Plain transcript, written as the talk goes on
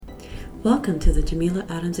Welcome to the Jamila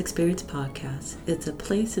Adams Experience podcast. It's a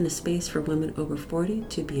place and a space for women over 40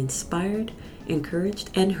 to be inspired,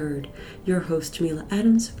 encouraged, and heard. Your host, Jamila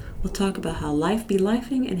Adams, will talk about how life be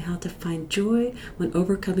lifing and how to find joy when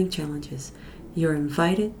overcoming challenges. You're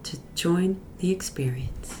invited to join the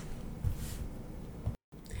experience.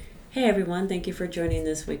 Hey everyone, thank you for joining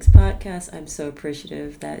this week's podcast. I'm so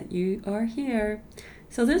appreciative that you are here.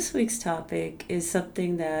 So this week's topic is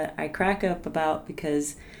something that I crack up about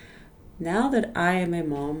because now that I am a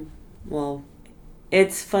mom, well,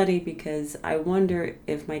 it's funny because I wonder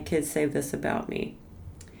if my kids say this about me.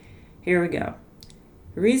 Here we go.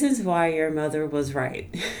 Reasons why your mother was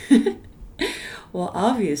right. Well,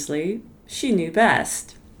 obviously, she knew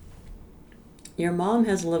best. Your mom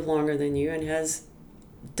has lived longer than you and has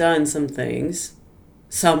done some things,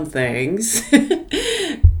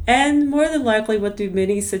 and more than likely went through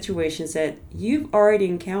many situations that you've already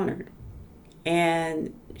encountered.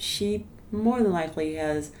 And she more than likely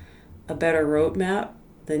has a better roadmap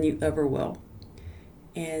than you ever will.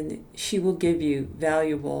 And she will give you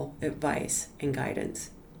valuable advice and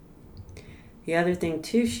guidance. The other thing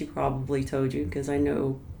too, she probably told you, because I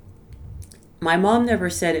know my mom never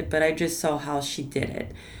said it, but I just saw how she did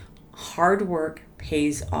it. Hard work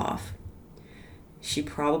pays off. She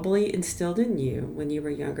probably instilled in you when you were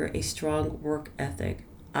younger a strong work ethic.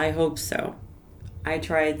 I hope so. I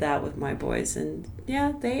tried that with my boys, and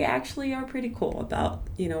yeah, they actually are pretty cool about,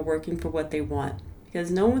 working for what they want,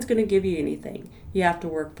 because no one's going to give you anything. You have to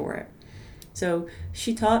work for it. So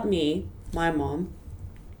she taught me, my mom,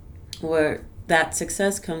 where that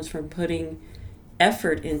success comes from putting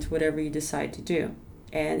effort into whatever you decide to do,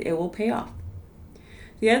 and it will pay off.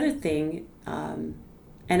 The other thing, and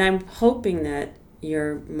I'm hoping that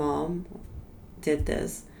your mom did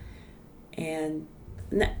this, and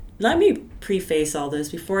let me preface all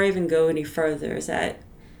this before I even go any further, is that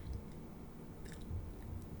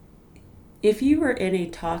if you were in a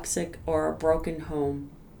toxic or a broken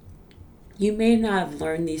home, you may not have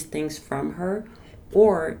learned these things from her,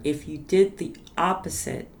 or if you did the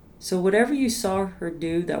opposite. So whatever you saw her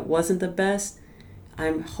do that wasn't the best,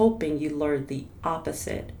 I'm hoping you learned the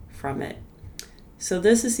opposite from it. So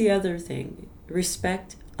this is the other thing.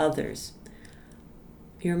 Respect others.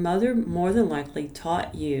 Your mother more than likely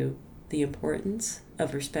taught you the importance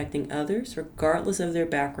of respecting others, regardless of their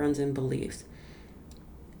backgrounds and beliefs.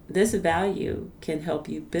 This value can help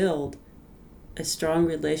you build a strong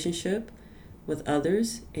relationship with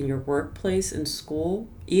others in your workplace, in school,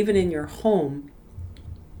 even in your home,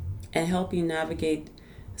 and help you navigate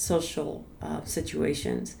social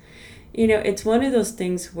situations. It's one of those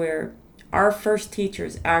things where our first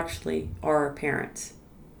teachers actually are our parents,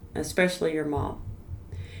 especially your mom.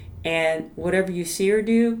 And whatever you see her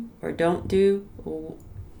do or don't do,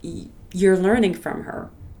 you're learning from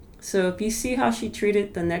her. So if you see how she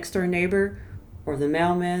treated the next door neighbor or the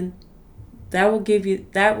mailman, that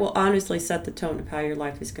will honestly set the tone of how your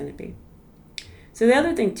life is going to be. So the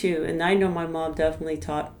other thing too, and I know my mom definitely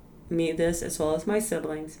taught me this as well as my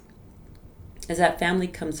siblings, is that family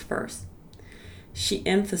comes first. She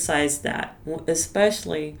emphasized that,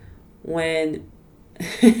 especially when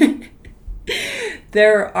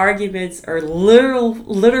there are arguments or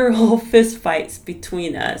literal fist fights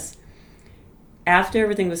between us. After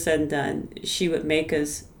everything was said and done, she would make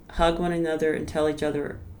us hug one another and tell each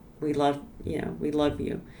other we love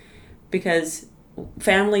you, because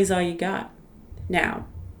family is all you got. Now,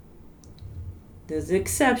 there's an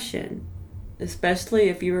exception, especially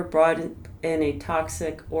if you were brought in a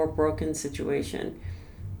toxic or broken situation.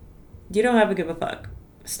 You don't have to give a fuck.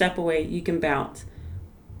 Step away. You can bounce.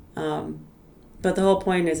 But the whole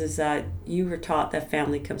point is that you were taught that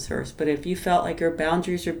family comes first. But if you felt like your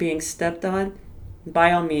boundaries are being stepped on,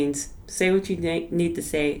 by all means, say what you need to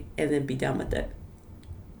say and then be done with it.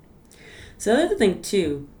 So the other thing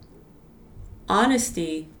too,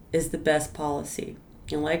 honesty is the best policy.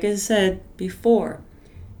 And like I said before,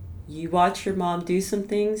 you watch your mom do some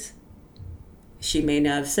things. She may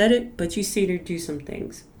not have said it, but you seen her do some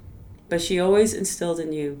things. But she always instilled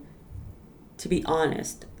in you to be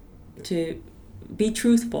honest, to be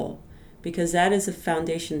truthful, because that is the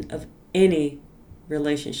foundation of any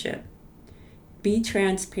relationship. Be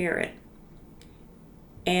transparent.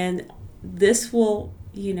 And this will,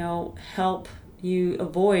 help you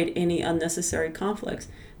avoid any unnecessary conflicts,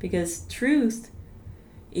 because truth,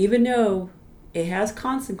 even though it has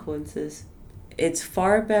consequences, it's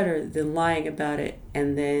far better than lying about it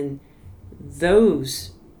and then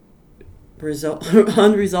those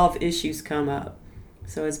unresolved issues come up.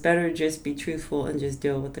 So it's better to just be truthful and just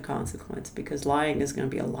deal with the consequence, because lying is going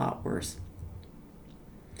to be a lot worse.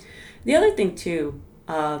 The other thing too,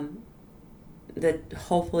 that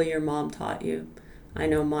hopefully your mom taught you. I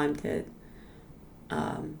know mine did.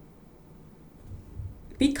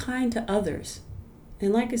 Be kind to others.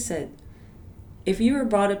 And like I said, if you were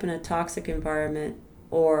brought up in a toxic environment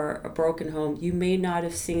or a broken home, you may not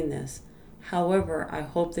have seen this. However, I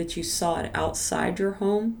hope that you saw it outside your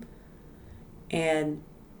home and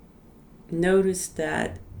noticed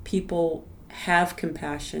that people have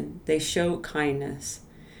compassion, they show kindness,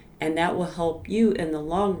 and that will help you in the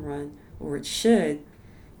long run, or it should,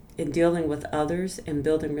 in dealing with others and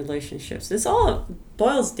building relationships. This all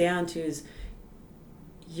boils down to is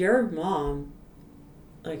your mom,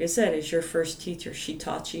 like I said, is your first teacher. She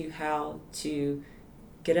taught you how to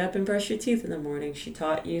get up and brush your teeth in the morning. She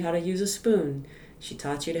taught you how to use a spoon. She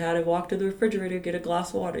taught you how to walk to the refrigerator, get a glass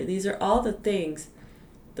of water. These are all the things,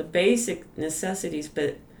 the basic necessities,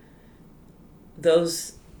 but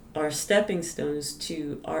those are stepping stones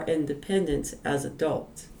to our independence as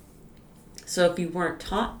adults. So if you weren't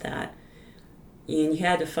taught that, and you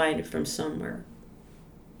had to find it from somewhere.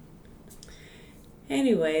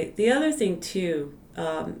 Anyway, the other thing too,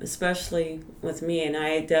 especially with me, and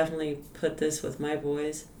I definitely put this with my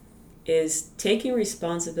boys, is taking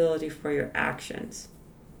responsibility for your actions.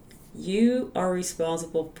 You are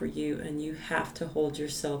responsible for you, and you have to hold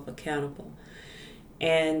yourself accountable.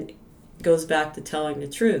 And it goes back to telling the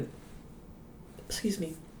truth. Excuse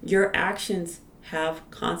me. Your actions have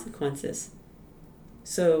consequences.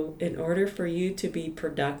 So in order for you to be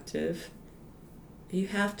productive, you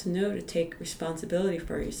have to know to take responsibility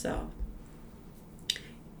for yourself.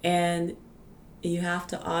 And you have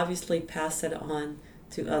to obviously pass it on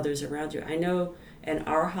to others around you. I know in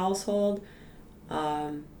our household,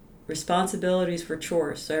 responsibilities were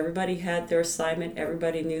chores. So everybody had their assignment.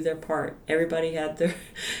 Everybody knew their part. Everybody had their,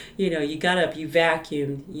 you got up, you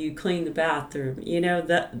vacuumed, you cleaned the bathroom,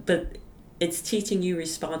 but it's teaching you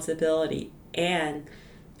responsibility. And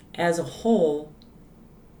as a whole,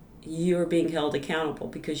 you're being held accountable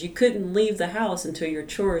because you couldn't leave the house until your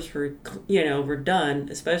chores were done,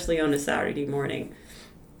 especially on a Saturday morning.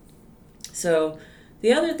 So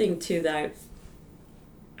the other thing too that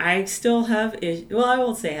I still have issues, I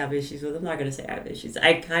won't say have issues with, I'm not going to say I have issues.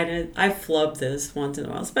 I flub this once in a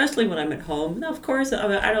while, especially when I'm at home. Now, of course,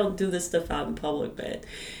 I don't do this stuff out in public, but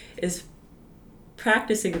is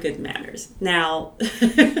practicing good manners. Now,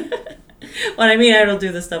 what I mean, I don't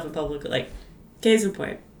do this stuff in public, like, case in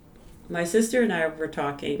point, my sister and I were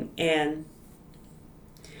talking, and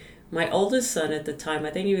my oldest son at the time,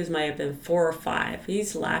 I think he might have been 4 or 5,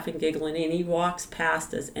 he's laughing, giggling, and he walks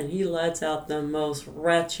past us, and he lets out the most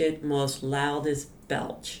wretched, most loudest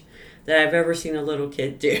belch that I've ever seen a little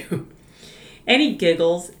kid do. And he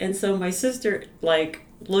giggles, and so my sister,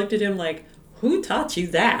 looked at him like, who taught you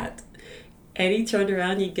that? And he turned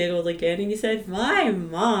around, he giggled again, and he said, my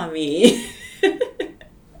mommy.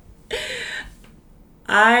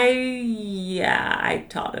 I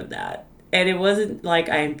taught him that. And it wasn't like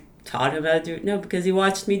I taught him how to do it. No, because he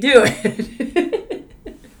watched me do it.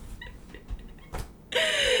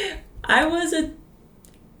 I wasn't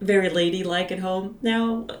very ladylike at home.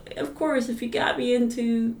 Now, of course, if you got me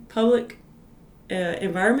into public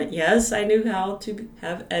environment, yes, I knew how to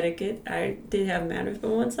have etiquette. I did have manners. But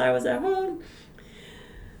once I was at home,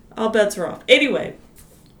 all bets were off. Anyway,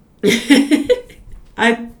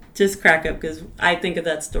 I just crack up because I think of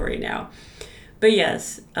that story now. But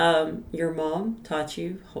yes, your mom taught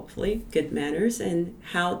you, hopefully, good manners and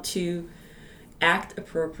how to act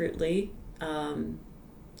appropriately, and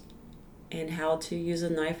how to use a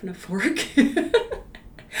knife and a fork.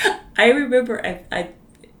 I remember,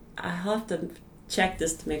 I'll have to check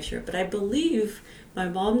this to make sure, but I believe my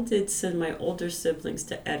mom did send my older siblings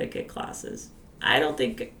to etiquette classes. I don't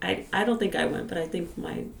think I went, but I think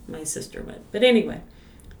my sister went. But anyway,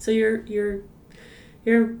 so your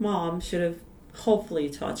mom should have hopefully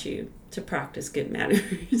taught you to practice good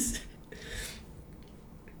manners.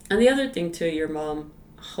 And the other thing too, your mom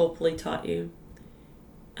hopefully taught you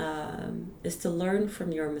is to learn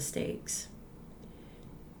from your mistakes.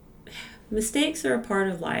 Mistakes are a part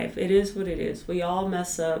of life. It is what it is. We all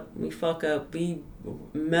mess up. We fuck up. We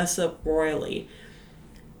mess up royally.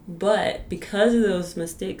 But because of those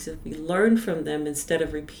mistakes, if we learn from them instead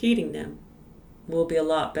of repeating them, we'll be a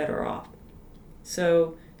lot better off.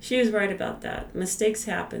 So she was right about that. Mistakes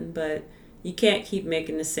happen, but you can't keep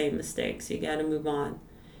making the same mistakes. You got to move on.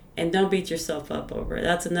 And don't beat yourself up over it.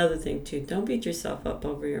 That's another thing too. Don't beat yourself up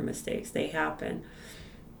over your mistakes. They happen.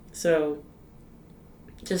 So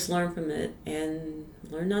just learn from it and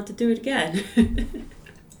learn not to do it again.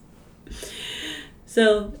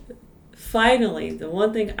 So finally, the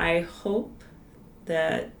one thing I hope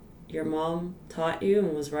that your mom taught you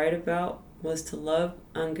and was right about was to love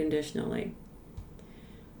unconditionally.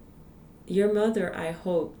 Your mother, I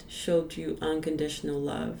hoped, showed you unconditional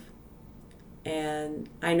love. And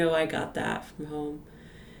I know I got that from home.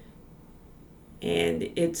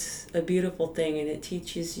 And it's a beautiful thing, and it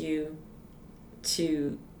teaches you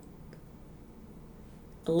to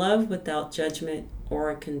love without judgment or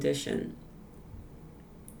a condition.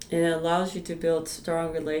 And it allows you to build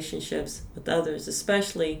strong relationships with others,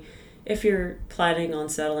 especially if you're planning on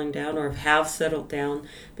settling down or have settled down,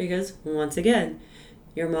 because once again,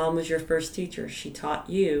 your mom was your first teacher. She taught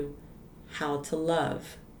you how to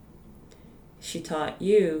love. She taught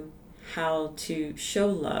you how to show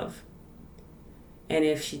love. And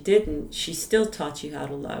if she didn't, she still taught you how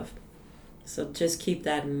to love. So just keep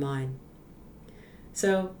that in mind.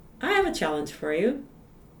 So I have a challenge for you.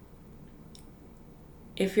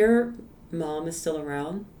 If your mom is still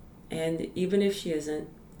around, and even if she isn't,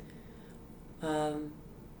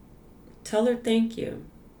 tell her thank you.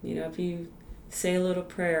 If you say a little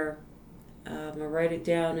prayer, or write it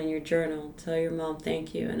down in your journal, tell your mom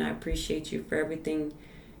thank you, and I appreciate you for everything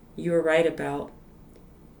you were right about.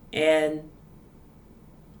 And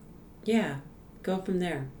yeah, go from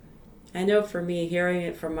there. I know for me, hearing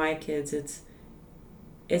it from my kids,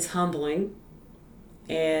 it's humbling,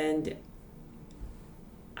 and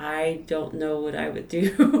I don't know what I would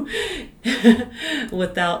do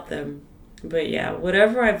without them. But yeah,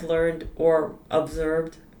 whatever I've learned or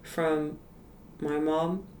observed from my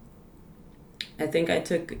mom, I think I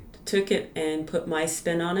took it and put my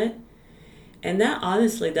spin on it. And that,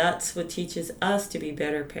 honestly, that's what teaches us to be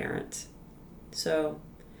better parents. So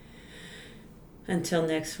until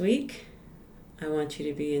next week, I want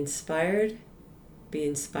you to be inspired, be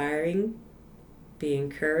inspiring, be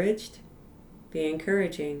encouraged, be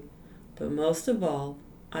encouraging. But most of all,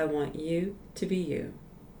 I want you to be you.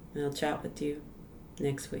 And I'll chat with you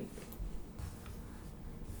next week.